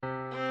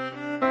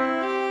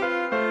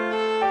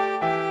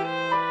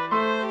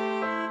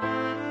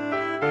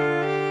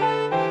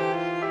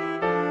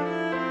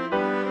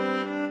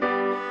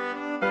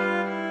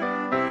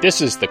This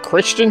is the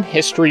Christian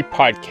History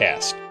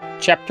Podcast,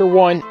 Chapter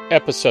 1,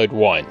 Episode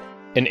 1,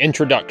 an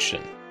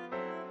Introduction.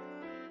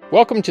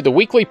 Welcome to the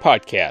weekly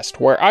podcast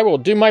where I will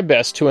do my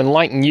best to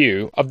enlighten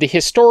you of the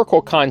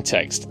historical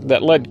context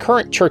that led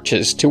current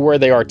churches to where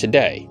they are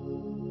today.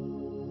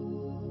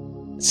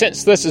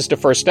 Since this is the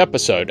first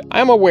episode,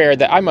 I am aware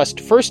that I must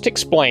first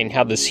explain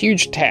how this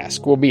huge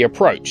task will be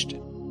approached.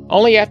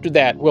 Only after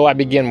that will I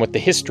begin with the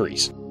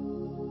histories.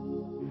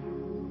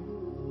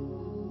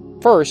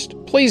 First,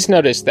 please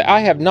notice that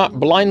I have not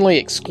blindly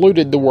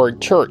excluded the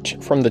word church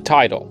from the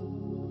title.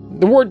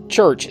 The word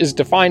church is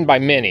defined by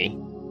many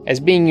as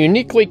being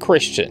uniquely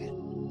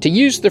Christian. To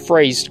use the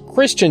phrase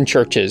Christian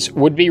churches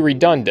would be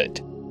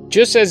redundant,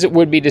 just as it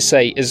would be to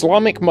say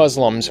Islamic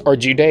Muslims or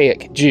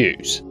Judaic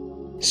Jews.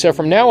 So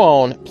from now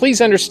on,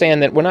 please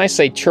understand that when I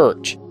say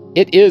church,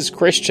 it is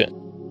Christian.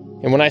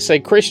 And when I say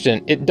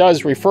Christian, it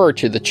does refer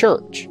to the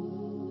church.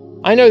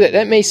 I know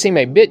that may seem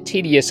a bit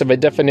tedious of a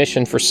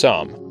definition for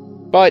some,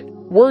 but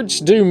words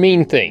do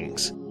mean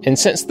things, and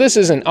since this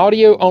is an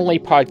audio-only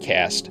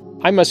podcast,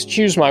 I must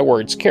choose my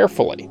words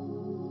carefully.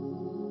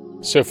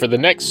 So for the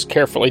next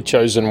carefully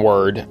chosen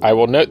word, I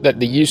will note that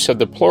the use of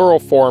the plural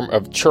form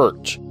of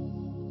church,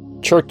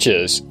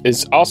 churches,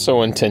 is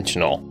also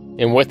intentional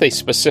and with a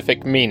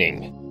specific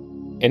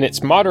meaning. In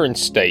its modern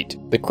state,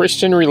 the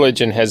Christian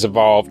religion has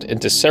evolved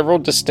into several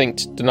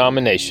distinct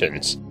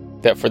denominations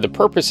that for the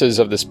purposes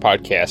of this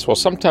podcast will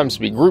sometimes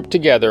be grouped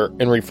together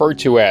and referred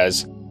to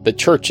as the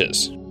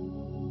churches.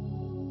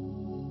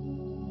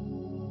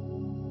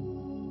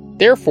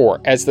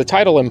 Therefore, as the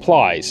title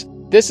implies,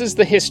 this is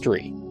the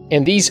history,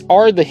 and these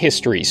are the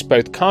histories,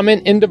 both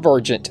common and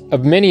divergent,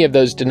 of many of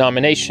those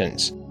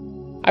denominations.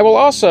 I will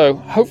also,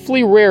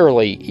 hopefully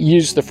rarely,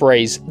 use the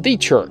phrase the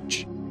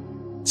church.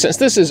 Since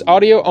this is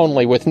audio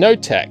only with no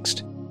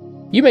text,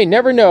 you may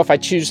never know if I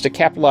choose to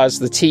capitalize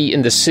the T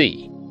and the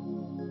C.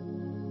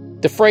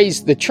 The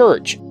phrase the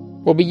church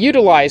will be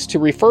utilized to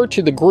refer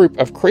to the group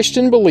of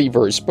Christian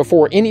believers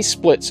before any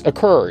splits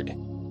occurred.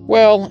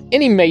 Well,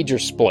 any major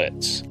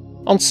splits.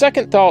 On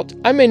second thought,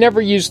 I may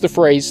never use the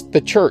phrase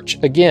the church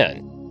again.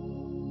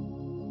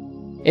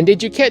 And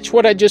did you catch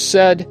what I just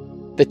said?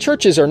 The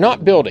churches are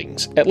not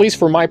buildings, at least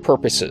for my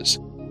purposes.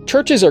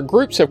 Churches are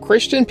groups of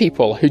Christian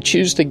people who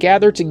choose to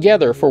gather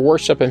together for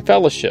worship and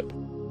fellowship.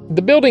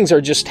 The buildings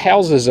are just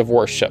houses of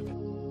worship.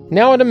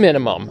 Now at a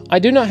minimum, I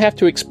do not have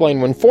to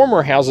explain when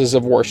former houses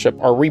of worship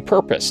are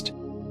repurposed,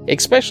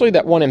 especially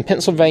that one in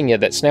Pennsylvania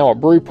that's now a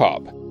brew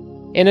pub.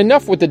 And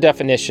enough with the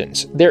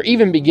definitions, they're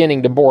even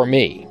beginning to bore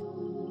me.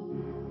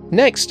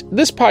 Next,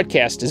 this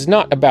podcast is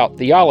not about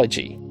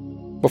theology.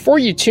 Before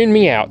you tune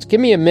me out,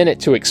 give me a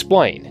minute to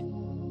explain.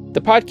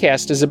 The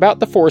podcast is about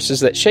the forces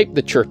that shape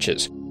the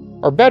churches,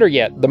 or better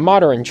yet, the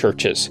modern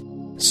churches.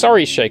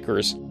 Sorry,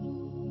 Shakers.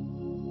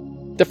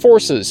 The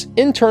forces,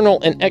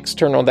 internal and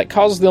external, that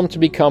cause them to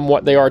become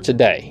what they are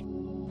today.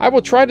 I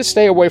will try to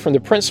stay away from the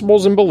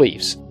principles and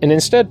beliefs, and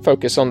instead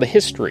focus on the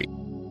history.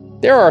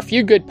 There are a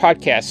few good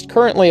podcasts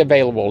currently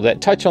available that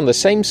touch on the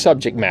same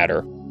subject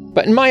matter,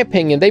 but in my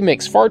opinion they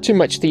mix far too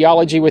much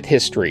theology with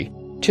history,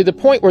 to the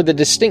point where the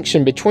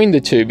distinction between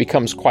the two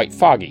becomes quite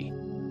foggy.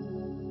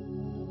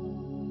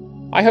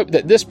 I hope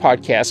that this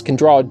podcast can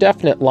draw a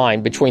definite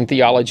line between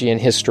theology and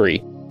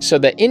history, so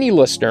that any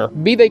listener,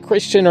 be they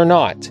Christian or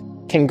not,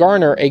 can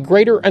garner a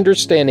greater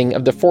understanding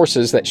of the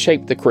forces that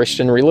shape the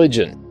Christian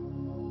religion.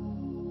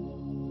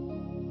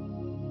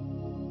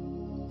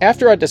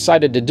 After I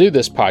decided to do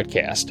this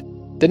podcast,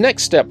 the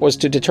next step was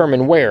to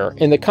determine where,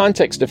 in the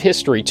context of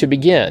history, to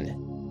begin.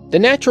 The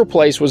natural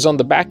place was on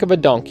the back of a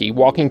donkey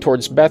walking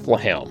towards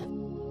Bethlehem,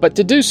 but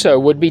to do so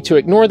would be to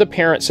ignore the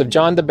parents of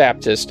John the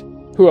Baptist,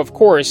 who of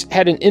course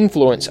had an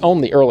influence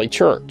on the early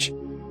church.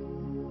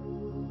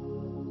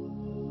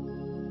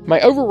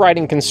 My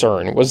overriding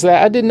concern was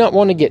that I did not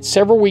want to get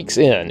several weeks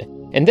in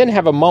and then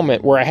have a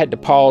moment where I had to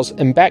pause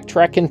and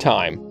backtrack in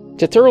time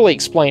to thoroughly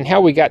explain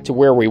how we got to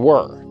where we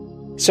were.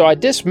 So I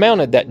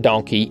dismounted that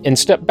donkey and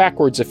stepped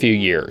backwards a few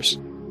years.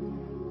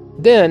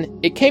 Then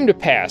it came to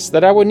pass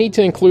that I would need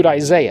to include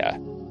Isaiah,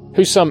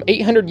 who some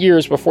 800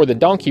 years before the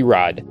donkey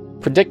ride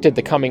predicted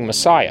the coming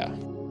Messiah.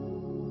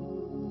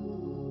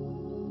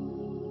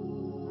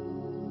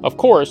 Of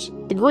course,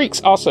 the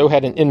Greeks also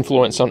had an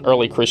influence on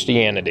early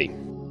Christianity,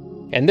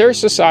 and their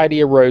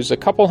society arose a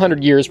couple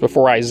hundred years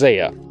before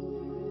Isaiah.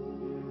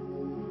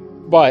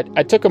 But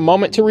I took a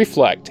moment to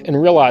reflect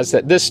and realized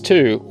that this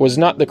too was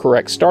not the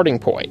correct starting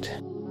point.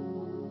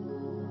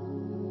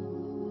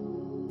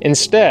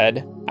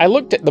 Instead, I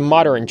looked at the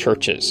modern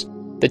churches,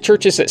 the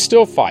churches that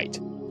still fight,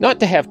 not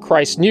to have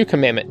Christ's new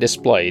commandment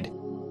displayed,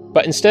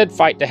 but instead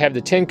fight to have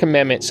the 10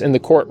 Commandments in the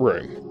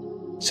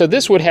courtroom. So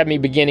this would have me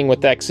beginning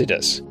with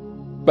Exodus.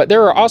 But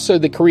there are also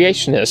the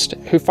creationists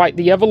who fight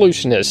the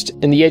evolutionists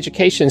in the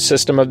education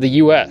system of the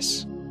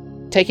U.S.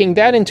 Taking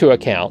that into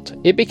account,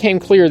 it became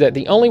clear that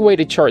the only way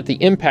to chart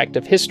the impact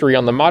of history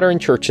on the modern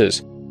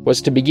churches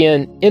was to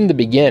begin in the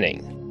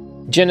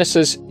beginning.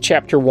 Genesis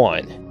chapter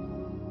 1.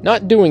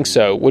 Not doing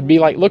so would be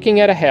like looking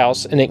at a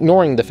house and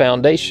ignoring the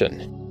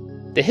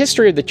foundation. The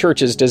history of the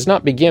churches does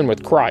not begin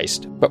with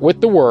Christ, but with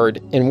the Word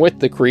and with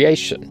the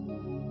creation.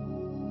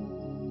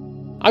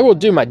 I will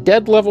do my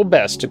dead-level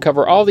best to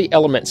cover all the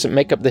elements that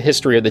make up the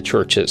history of the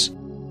churches.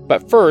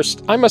 But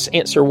first, I must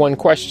answer one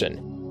question.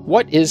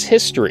 What is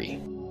history?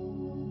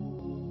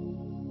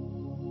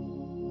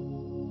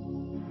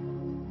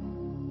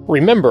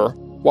 Remember,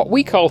 what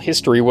we call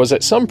history was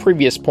at some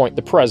previous point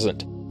the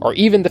present, or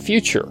even the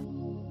future.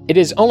 It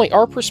is only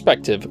our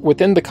perspective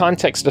within the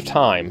context of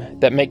time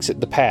that makes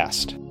it the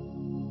past.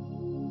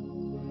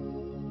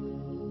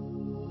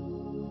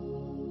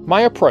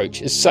 My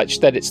approach is such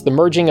that it's the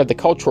merging of the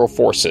cultural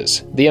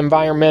forces, the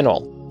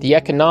environmental, the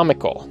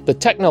economical, the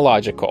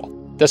technological,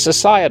 the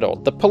societal,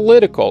 the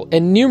political,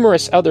 and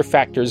numerous other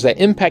factors that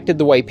impacted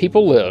the way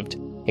people lived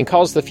and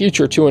caused the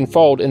future to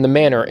unfold in the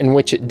manner in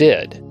which it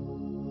did.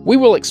 We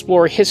will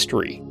explore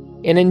history,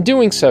 and in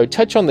doing so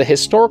touch on the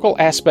historical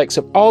aspects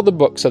of all the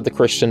books of the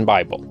Christian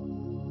Bible.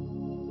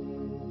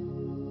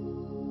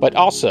 But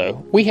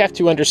also, we have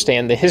to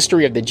understand the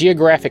history of the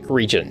geographic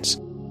regions,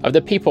 of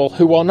the people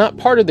who, while not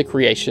part of the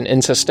creation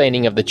and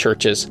sustaining of the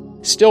churches,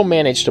 still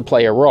managed to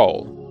play a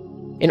role.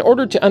 In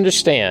order to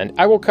understand,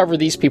 I will cover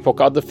these people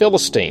called the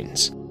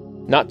Philistines.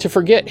 Not to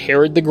forget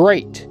Herod the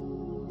Great.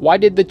 Why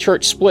did the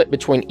church split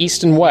between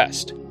East and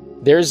West?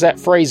 There's that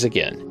phrase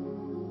again.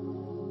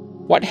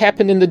 What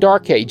happened in the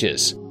Dark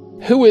Ages?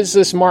 Who is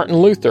this Martin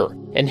Luther,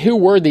 and who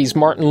were these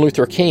Martin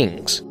Luther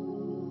Kings?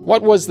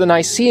 What was the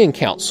Nicene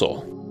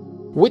Council?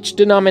 Which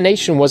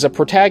denomination was a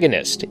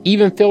protagonist,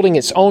 even fielding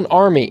its own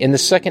army in the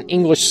Second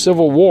English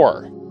Civil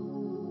War?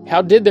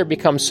 How did there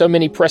become so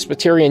many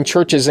Presbyterian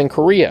churches in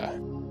Korea?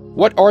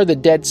 What are the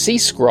Dead Sea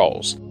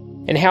Scrolls?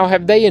 And how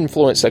have they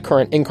influenced the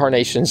current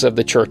incarnations of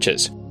the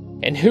churches?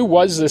 And who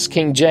was this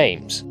King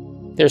James?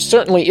 There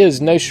certainly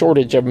is no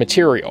shortage of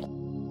material.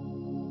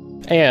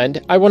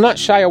 And I will not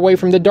shy away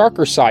from the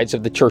darker sides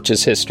of the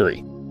church's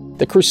history.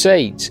 The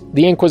Crusades,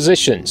 the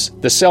Inquisitions,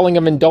 the selling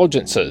of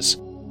indulgences.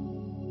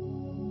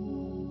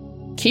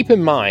 Keep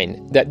in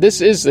mind that this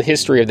is the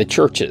history of the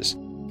churches.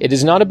 It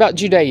is not about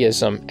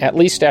Judaism, at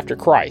least after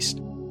Christ.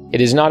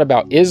 It is not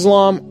about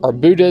Islam or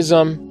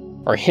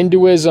Buddhism or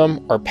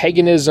Hinduism or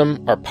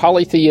paganism or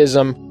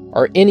polytheism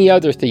or any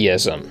other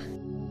theism.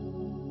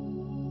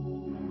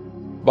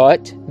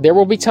 But there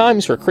will be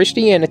times where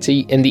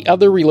Christianity and the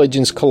other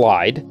religions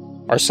collide,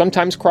 or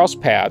sometimes cross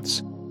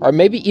paths, or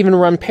maybe even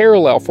run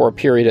parallel for a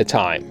period of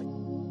time.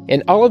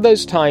 And all of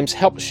those times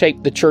help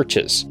shape the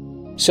churches.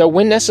 So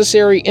when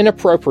necessary and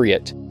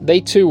appropriate,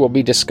 they too will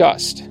be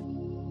discussed.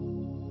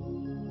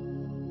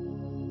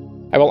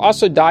 I will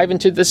also dive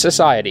into the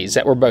societies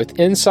that were both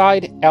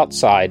inside,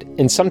 outside,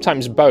 and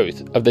sometimes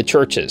both of the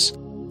churches.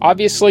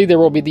 Obviously, there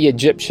will be the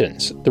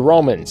Egyptians, the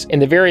Romans,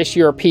 and the various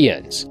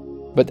Europeans.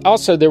 But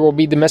also there will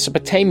be the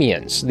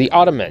Mesopotamians, the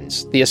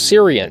Ottomans, the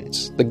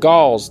Assyrians, the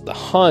Gauls, the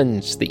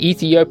Huns, the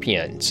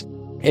Ethiopians,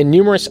 and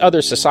numerous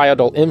other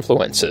societal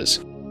influences.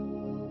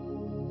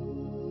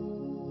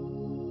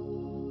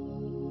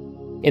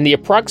 In the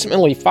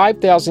approximately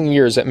 5,000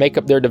 years that make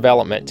up their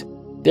development,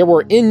 there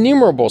were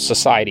innumerable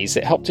societies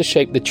that helped to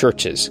shape the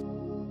churches.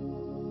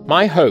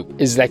 My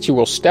hope is that you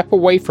will step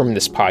away from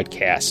this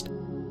podcast,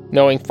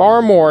 knowing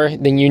far more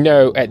than you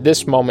know at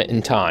this moment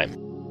in time.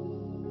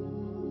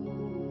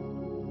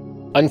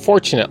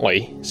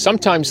 Unfortunately,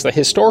 sometimes the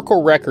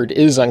historical record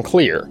is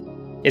unclear,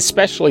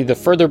 especially the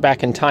further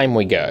back in time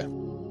we go.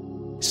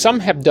 Some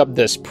have dubbed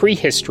this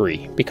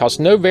prehistory because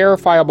no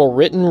verifiable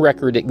written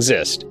record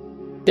exists.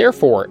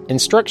 Therefore, in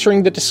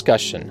structuring the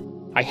discussion,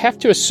 I have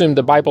to assume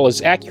the Bible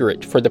is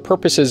accurate for the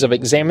purposes of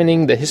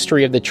examining the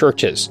history of the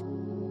churches.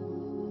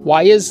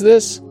 Why is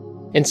this?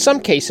 In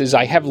some cases,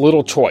 I have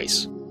little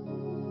choice.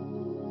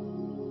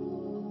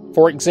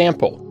 For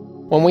example,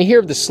 when we hear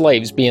of the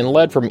slaves being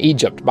led from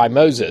Egypt by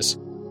Moses,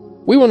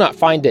 we will not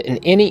find it in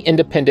any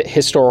independent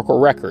historical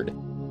record.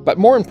 But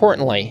more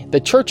importantly, the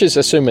churches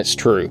assume it's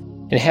true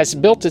and has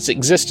built its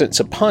existence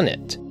upon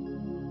it.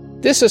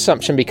 This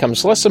assumption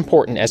becomes less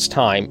important as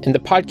time and the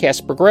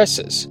podcast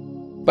progresses.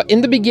 But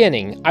in the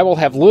beginning, I will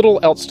have little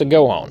else to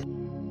go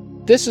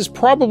on. This is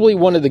probably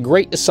one of the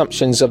great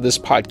assumptions of this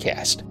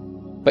podcast.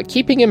 But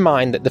keeping in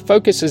mind that the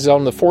focus is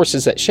on the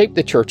forces that shape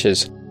the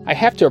churches, I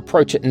have to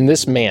approach it in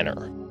this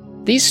manner.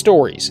 These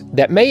stories,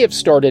 that may have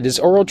started as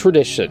oral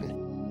tradition,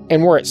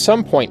 and were at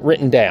some point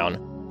written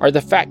down, are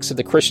the facts of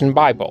the Christian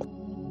Bible.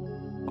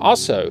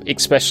 Also,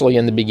 especially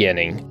in the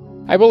beginning,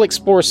 I will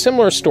explore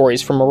similar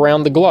stories from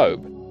around the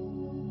globe.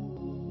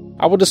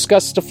 I will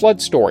discuss the flood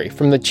story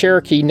from the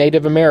Cherokee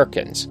Native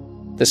Americans,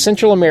 the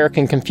Central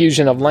American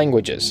confusion of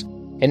languages,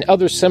 and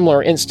other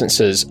similar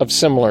instances of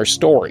similar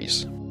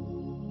stories.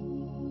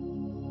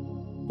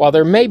 While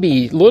there may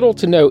be little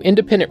to no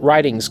independent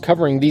writings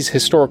covering these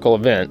historical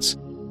events,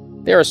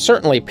 there are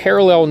certainly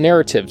parallel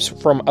narratives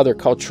from other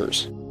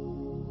cultures.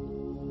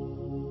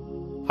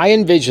 I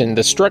envision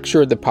the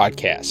structure of the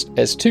podcast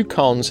as two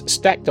cones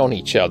stacked on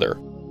each other,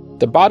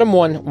 the bottom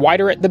one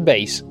wider at the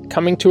base,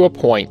 coming to a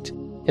point,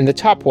 and the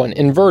top one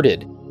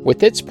inverted,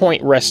 with its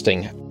point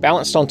resting,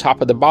 balanced on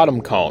top of the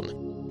bottom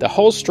cone, the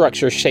whole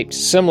structure shaped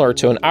similar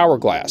to an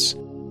hourglass.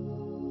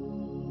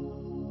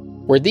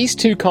 Where these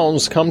two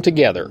cones come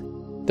together,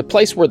 the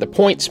place where the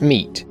points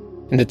meet,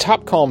 and the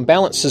top cone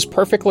balances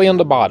perfectly on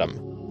the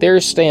bottom, there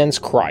stands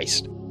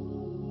Christ.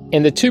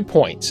 And the 2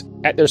 points,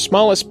 at their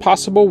smallest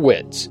possible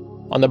widths,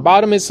 on the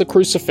bottom is the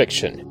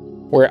crucifixion,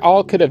 where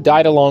all could have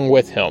died along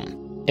with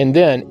him, and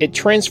then it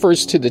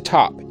transfers to the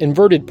top,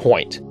 inverted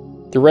point,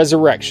 the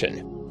resurrection,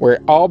 where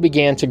it all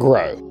began to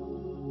grow.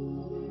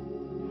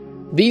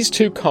 These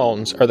 2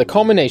 cones are the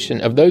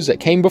culmination of those that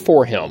came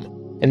before him,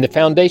 and the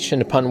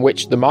foundation upon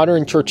which the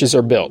modern churches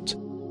are built.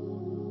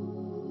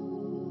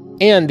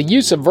 And the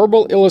use of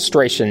verbal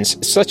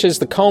illustrations, such as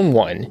the cone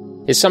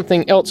one, is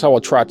something else I will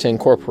try to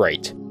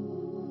incorporate.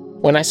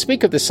 When I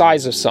speak of the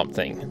size of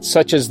something,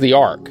 such as the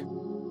ark,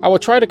 I will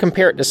try to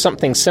compare it to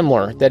something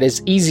similar that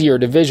is easier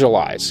to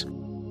visualize.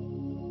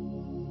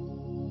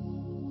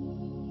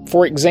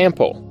 For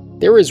example,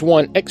 there is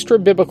one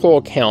extra-biblical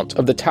account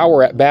of the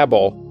tower at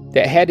Babel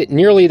that had it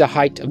nearly the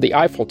height of the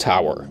Eiffel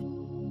Tower.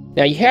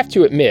 Now you have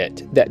to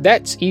admit that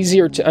that's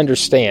easier to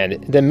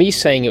understand than me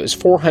saying it was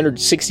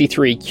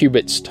 463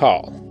 cubits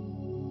tall.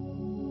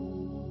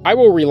 I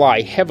will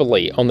rely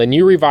heavily on the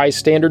New Revised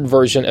Standard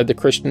Version of the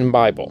Christian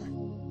Bible.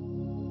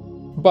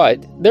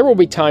 But there will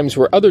be times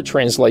where other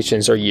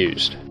translations are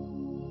used.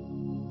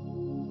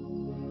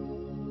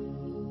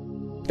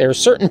 There are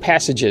certain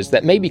passages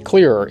that may be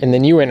clearer in the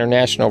New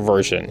International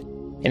Version,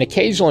 and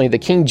occasionally the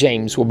King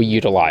James will be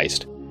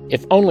utilized,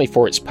 if only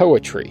for its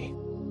poetry.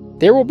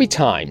 There will be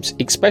times,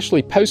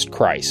 especially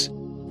post-Christ,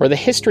 where the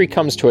history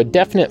comes to a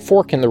definite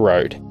fork in the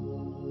road.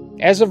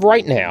 As of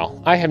right now,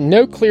 I have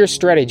no clear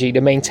strategy to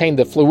maintain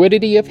the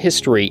fluidity of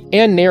history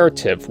and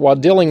narrative while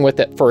dealing with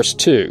at first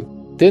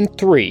 2, then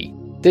 3,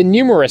 then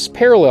numerous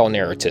parallel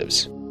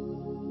narratives.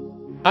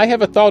 I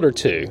have a thought or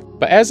two,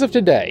 but as of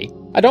today,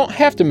 I don't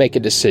have to make a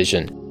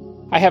decision.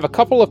 I have a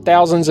couple of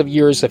thousands of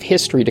years of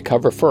history to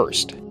cover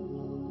first.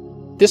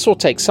 This will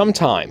take some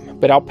time,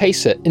 but I'll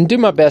pace it and do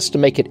my best to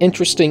make it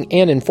interesting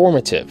and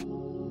informative.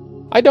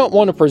 I don't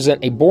want to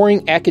present a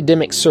boring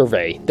academic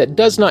survey that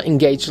does not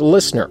engage the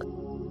listener.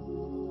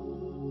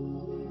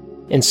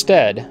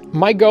 Instead,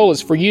 my goal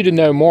is for you to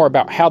know more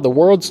about how the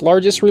world's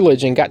largest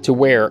religion got to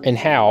where and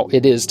how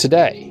it is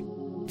today.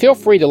 Feel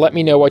free to let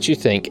me know what you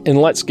think,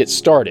 and let's get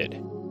started.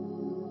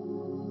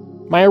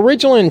 My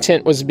original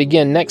intent was to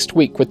begin next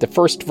week with the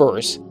first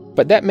verse,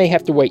 but that may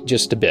have to wait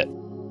just a bit.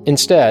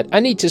 Instead,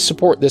 I need to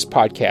support this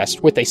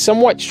podcast with a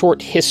somewhat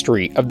short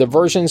history of the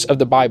versions of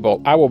the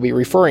Bible I will be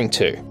referring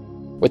to.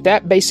 With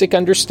that basic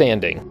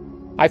understanding,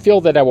 I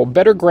feel that I will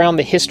better ground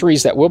the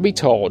histories that will be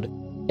told,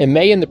 and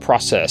may in the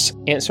process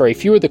answer a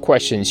few of the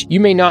questions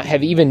you may not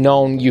have even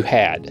known you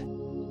had.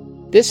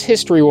 This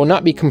history will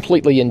not be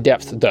completely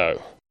in-depth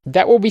though.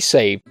 That will be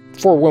saved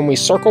for when we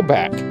circle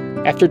back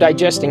after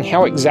digesting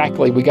how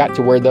exactly we got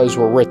to where those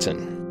were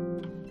written.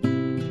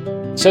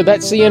 So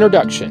that's the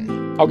introduction.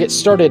 I'll get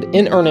started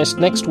in earnest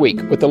next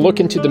week with a look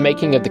into the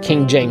making of the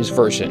King James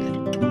Version.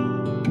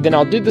 Then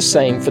I'll do the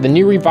same for the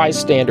New Revised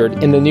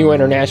Standard and the New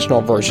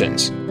International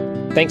Versions.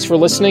 Thanks for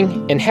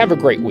listening, and have a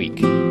great week.